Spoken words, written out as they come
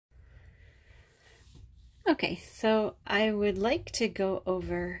Okay, so I would like to go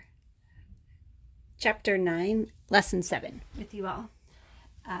over Chapter 9, Lesson 7 with you all.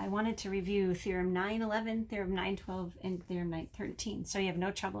 I wanted to review Theorem 911, Theorem 912, and Theorem 913, so you have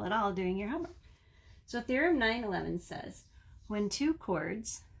no trouble at all doing your homework. So Theorem 911 says, when two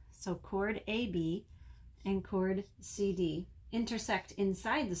chords, so chord AB and chord CD, intersect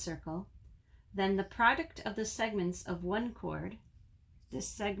inside the circle, then the product of the segments of one chord, this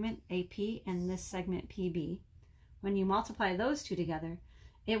segment AP and this segment PB, when you multiply those two together,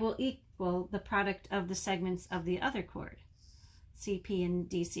 it will equal the product of the segments of the other chord, CP and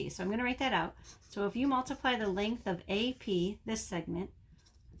DC. So I'm going to write that out. So if you multiply the length of AP, this segment,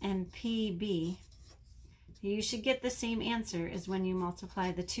 and PB, you should get the same answer as when you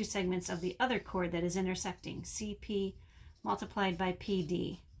multiply the two segments of the other chord that is intersecting, CP multiplied by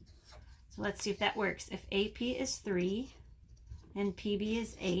PD. So let's see if that works. If AP is 3 and PB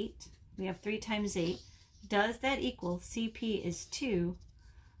is 8, we have 3 times 8. Does that equal CP is 2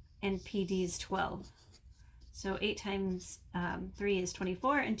 and PD is 12? So 8 times 3 is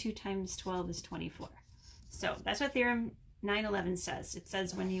 24 and 2 times 12 is 24. So that's what Theorem 911 says. It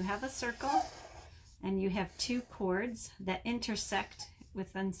says when you have a circle and you have two chords that intersect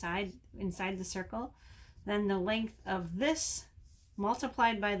with inside the circle, then the length of this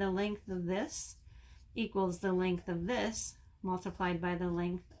multiplied by the length of this equals the length of this multiplied by the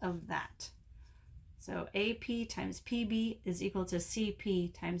length of that. So AP times PB is equal to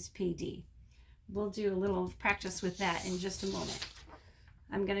CP times PD. We'll do a little practice with that in just a moment.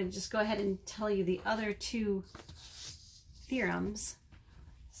 I'm going to just go ahead and tell you the other two theorems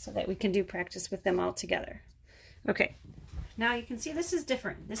so that we can do practice with them all together. Okay, now you can see this is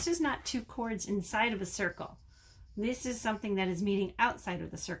different. This is not two chords inside of a circle. This is something that is meeting outside of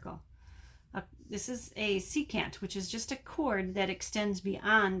the circle. This is a secant, which is just a chord that extends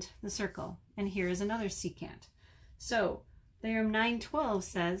beyond the circle. And here is another secant. So Theorem 912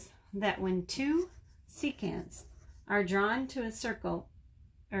 says that when two secants are drawn to a circle,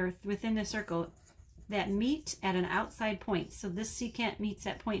 or within a circle, that meet at an outside point, so this secant meets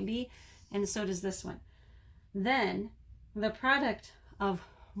at point B, and so does this one, then the product of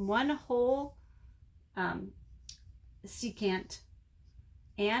one whole secant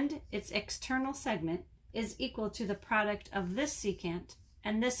and its external segment is equal to the product of this secant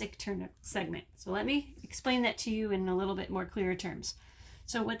and this external segment. So let me explain that to you in a little bit more clearer terms.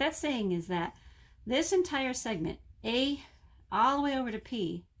 So what that's saying is that this entire segment, A all the way over to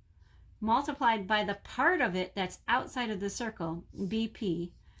P, multiplied by the part of it that's outside of the circle,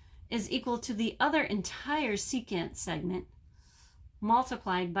 BP, is equal to the other entire secant segment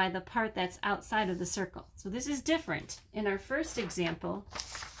multiplied by the part that's outside of the circle. So this is different. In our first example,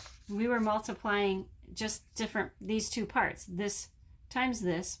 we were multiplying just these two parts, this times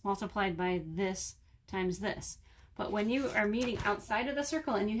this multiplied by this times this. But when you are meeting outside of the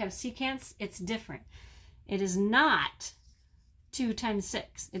circle and you have secants, it's different. It is not 2 times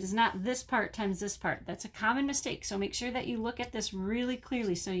 6. It is not this part times this part. That's a common mistake. So make sure that you look at this really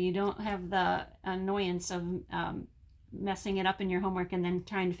clearly so you don't have the annoyance of messing it up in your homework and then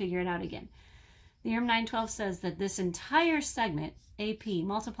trying to figure it out again. Theorem 912 says that this entire segment, AP,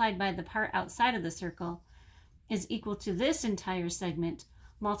 multiplied by the part outside of the circle, is equal to this entire segment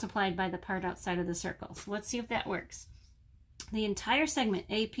multiplied by the part outside of the circle. So let's see if that works. The entire segment,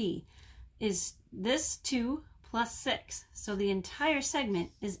 AP, is this 2 plus 6. So the entire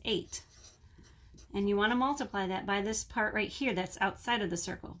segment is 8. And you want to multiply that by this part right here that's outside of the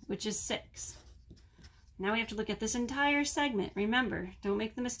circle, which is 6. Now we have to look at this entire segment. Remember, don't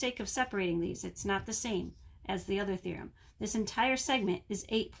make the mistake of separating these. It's not the same as the other theorem. This entire segment is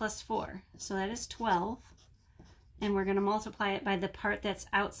 8 plus 4, so that is 12. And we're going to multiply it by the part that's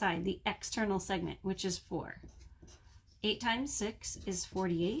outside, the external segment, which is 4. 8 times 6 is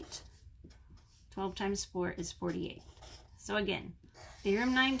 48. 12 times 4 is 48. So again,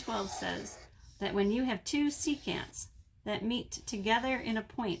 Theorem 912 says that when you have two secants that meet together in a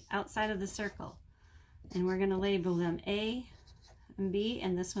point outside of the circle, and we're going to label them A and B,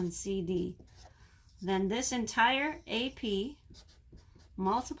 and this one CD, then this entire AP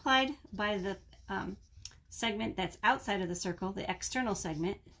multiplied by the segment that's outside of the circle, the external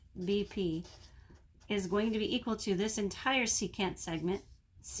segment, BP, is going to be equal to this entire secant segment,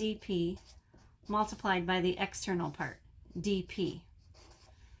 CP, multiplied by the external part, DP.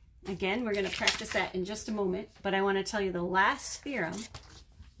 Again, we're going to practice that in just a moment, but I want to tell you the last theorem,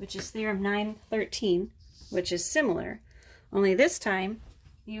 which is Theorem 913, which is similar, only this time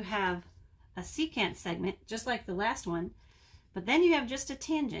you have a secant segment, just like the last one, but then you have just a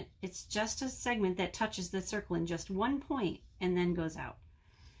tangent. It's just a segment that touches the circle in just one point and then goes out.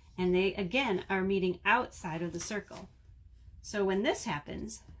 and they again are meeting outside of the circle. So when this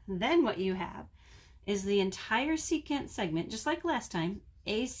happens, then what you have is the entire secant segment, just like last time,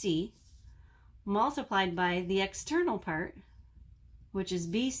 AC, multiplied by the external part, which is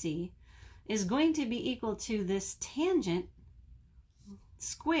BC, is going to be equal to this tangent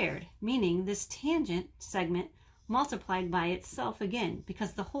squared, meaning this tangent segment multiplied by itself again,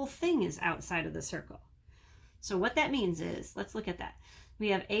 because the whole thing is outside of the circle. So what that means is, let's look at that. We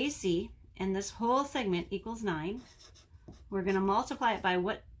have AC, and this whole segment equals 9. We're going to multiply it by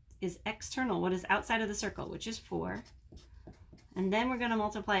what is external, what is outside of the circle, which is 4. And then we're going to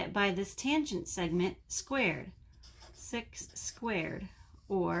multiply it by this tangent segment squared, 6 squared,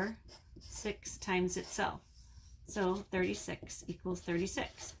 or 6 times itself. So 36 equals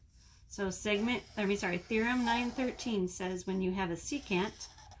 36. So theorem 913 says when you have a secant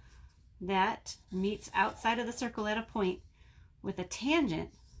that meets outside of the circle at a point with a tangent,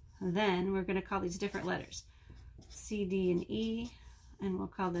 then we're going to call these different letters, C, D, and E, and we'll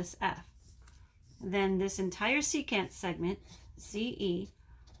call this F. Then this entire secant segment, CE,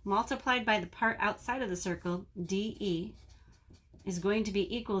 multiplied by the part outside of the circle, DE, is going to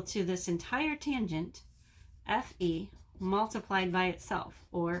be equal to this entire tangent, FE, multiplied by itself,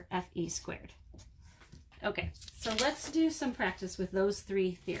 or FE squared. Okay, so let's do some practice with those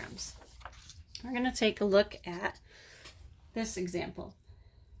 3 theorems. We're going to take a look at this example.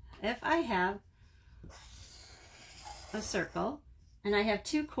 If I have a circle and I have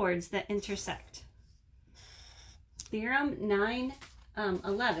 2 chords that intersect, theorem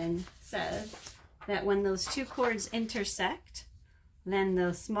 911 says that when those 2 chords intersect, then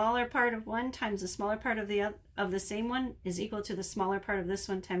the smaller part of one times the smaller part of the same one is equal to the smaller part of this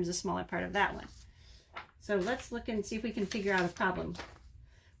one times the smaller part of that one. So let's look and see if we can figure out a problem.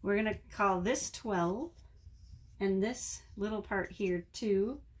 We're going to call this 12 and this little part here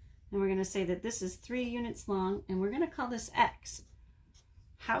 2, and we're going to say that this is 3 units long, and we're going to call this x.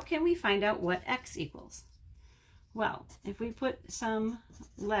 How can we find out what x equals? Well, if we put some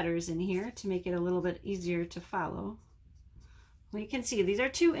letters in here to make it a little bit easier to follow, we can see these are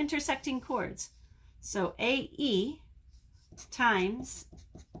 2 intersecting chords. So AE times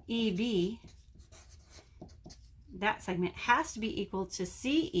EB, that segment has to be equal to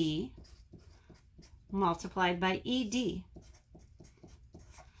CE multiplied by ED.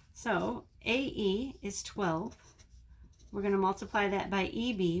 So AE is 12. We're going to multiply that by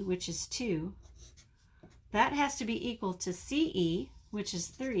EB, which is 2. That has to be equal to CE, which is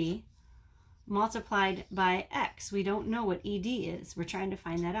 3, multiplied by X. We don't know what ED is. We're trying to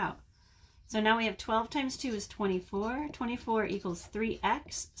find that out. So now we have 12 times 2 is 24. 24 equals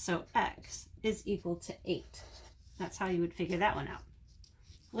 3X, so X is equal to 8. That's how you would figure that one out.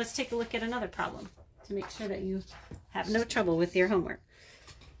 Let's take a look at another problem to make sure that you have no trouble with your homework.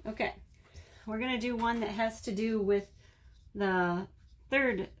 Okay, we're going to do one that has to do with the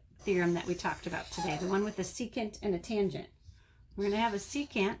 3rd theorem that we talked about today, the one with a secant and a tangent. We're going to have a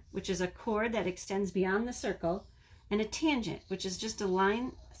secant, which is a chord that extends beyond the circle, and a tangent, which is just a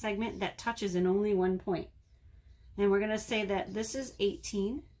line segment that touches in only one point. And we're going to say that this is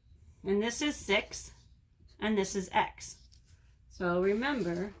 18, and this is 6, and this is x. So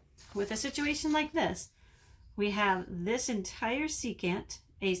remember, with a situation like this, we have this entire secant,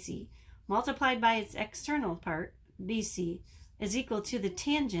 AC, multiplied by its external part, BC, is equal to the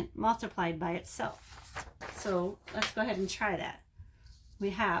tangent multiplied by itself. So let's go ahead and try that.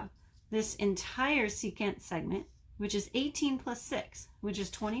 We have this entire secant segment, which is 18 plus 6, which is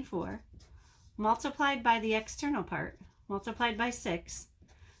 24, multiplied by the external part, multiplied by 6,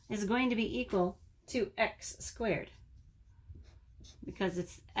 is going to be equal to x squared, because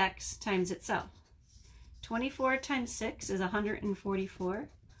it's x times itself. 24 times 6 is 144,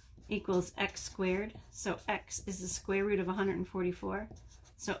 equals x squared, so x is the square root of 144,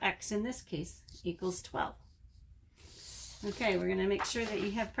 so x in this case equals 12. Okay, we're going to make sure that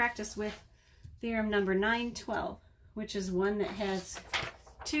you have practice with theorem number 912, which is one that has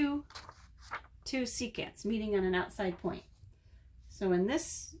two secants meeting on an outside point. So in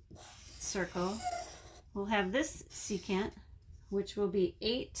this circle, we'll have this secant, which will be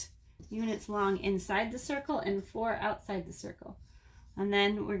 8 units long inside the circle and 4 outside the circle. And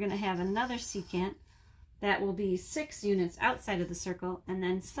then we're going to have another secant that will be 6 units outside of the circle and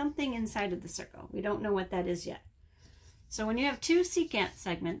then something inside of the circle. We don't know what that is yet. So when you have 2 secant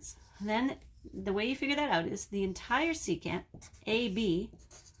segments, then the way you figure that out is the entire secant, AB,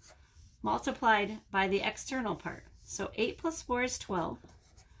 multiplied by the external part. So 8 plus 4 is 12.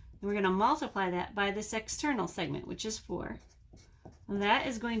 And we're going to multiply that by this external segment, which is 4. And that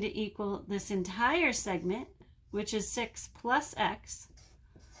is going to equal this entire segment, which is 6 plus x,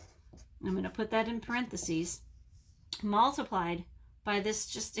 I'm going to put that in parentheses, multiplied by this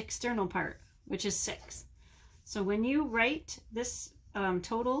just external part, which is 6. So when you write this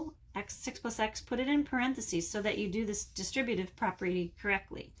total, x 6 plus x, put it in parentheses so that you do this distributive property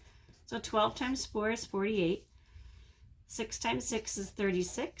correctly. So 12 times 4 is 48. 6 times 6 is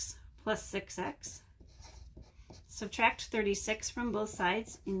 36, plus 6x. Subtract 36 from both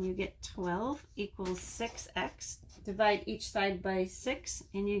sides, and you get 12 equals 6x. Divide each side by 6,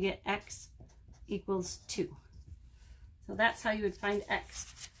 and you get x equals 2. So that's how you would find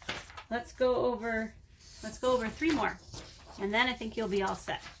x. Let's go over 3 more, and then I think you'll be all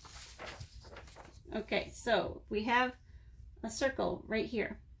set. Okay, so we have a circle right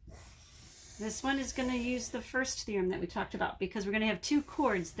here. This one is going to use the first theorem that we talked about, because we're going to have 2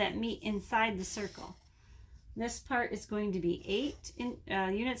 chords that meet inside the circle. This part is going to be 8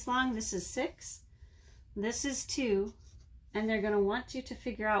 units long. This is 6. This is 2. And they're going to want you to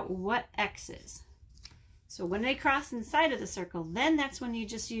figure out what x is. So when they cross inside of the circle, then that's when you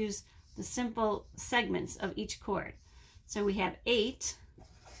just use the simple segments of each chord. So we have 8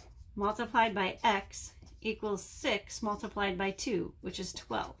 multiplied by x equals 6 multiplied by 2, which is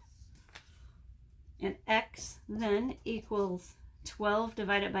 12. And x then equals 12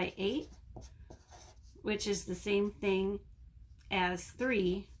 divided by 8, which is the same thing as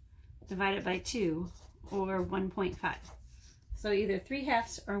 3 divided by 2, or 1.5. So either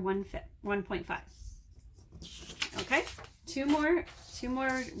 3/2 or 1.5. Okay, two more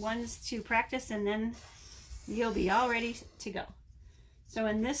ones to practice, and then you'll be all ready to go. So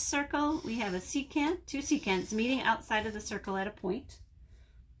in this circle, we have a secant, 2 secants meeting outside of the circle at a point.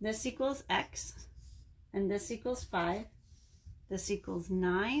 This equals x, and this equals 5. This equals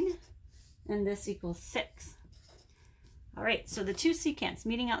 9. And this equals 6. All right, so the 2 secants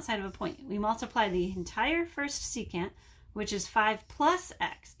meeting outside of a point. We multiply the entire first secant, which is 5 plus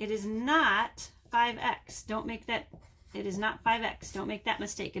x. It is not 5x. Don't make that, it is not 5x. Don't make that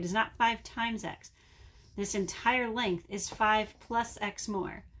mistake. It is not 5 times x. This entire length is 5 plus x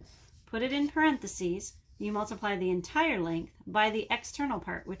more. Put it in parentheses. You multiply the entire length by the external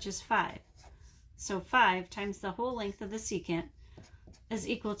part, which is 5. So 5 times the whole length of the secant is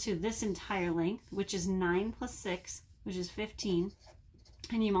equal to this entire length, which is 9 plus 6, which is 15.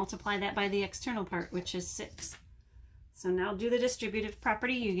 And you multiply that by the external part, which is 6. So now do the distributive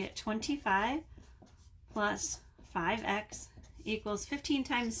property. You get 25 plus 5x equals 15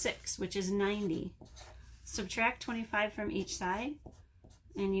 times 6, which is 90. Subtract 25 from each side,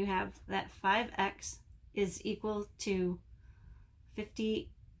 and you have that 5x is equal to 50,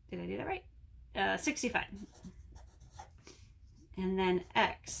 did I do that right? 65. And then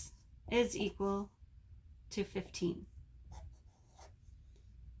x is equal to 13.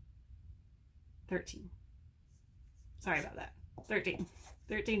 Sorry about that. 13.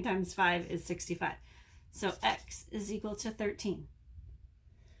 13 times 5 is 65. So x is equal to 13.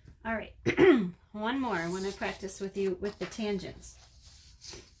 All right. One more when I practice with you with the tangents.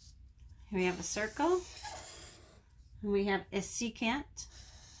 Here we have a circle. And we have a secant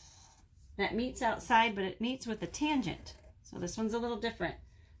that meets outside, but it meets with a tangent. So this one's a little different.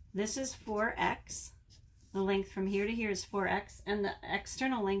 This is 4x. The length from here to here is 4x, and the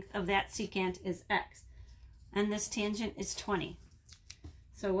external length of that secant is x. And this tangent is 20.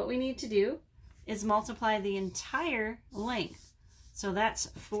 So what we need to do is multiply the entire length. So that's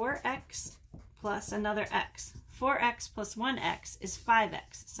 4x plus another x. 4x plus 1x is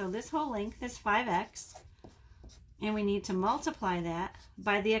 5x. So this whole length is 5x, and we need to multiply that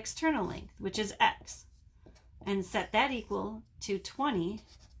by the external length, which is x, and set that equal to 20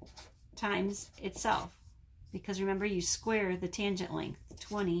 times itself. Because remember, you square the tangent length,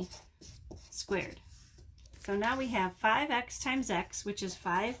 20 squared. So now we have 5x times x, which is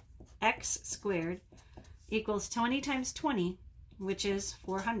 5x squared, equals 20 times 20, which is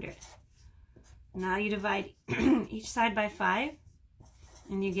 400. Now you divide each side by 5,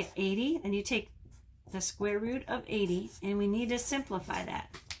 and you get 80, and you take the square root of 80, and we need to simplify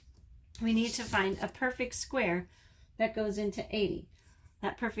that. We need to find a perfect square that goes into 80.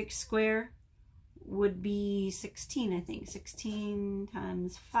 That perfect square would be 16, I think. 16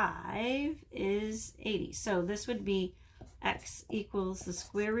 times 5 is 80. So this would be x equals the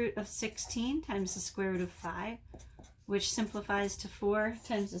square root of 16 times the square root of 5, which simplifies to 4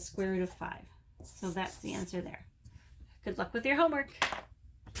 times the square root of 5. So that's the answer there. Good luck with your homework.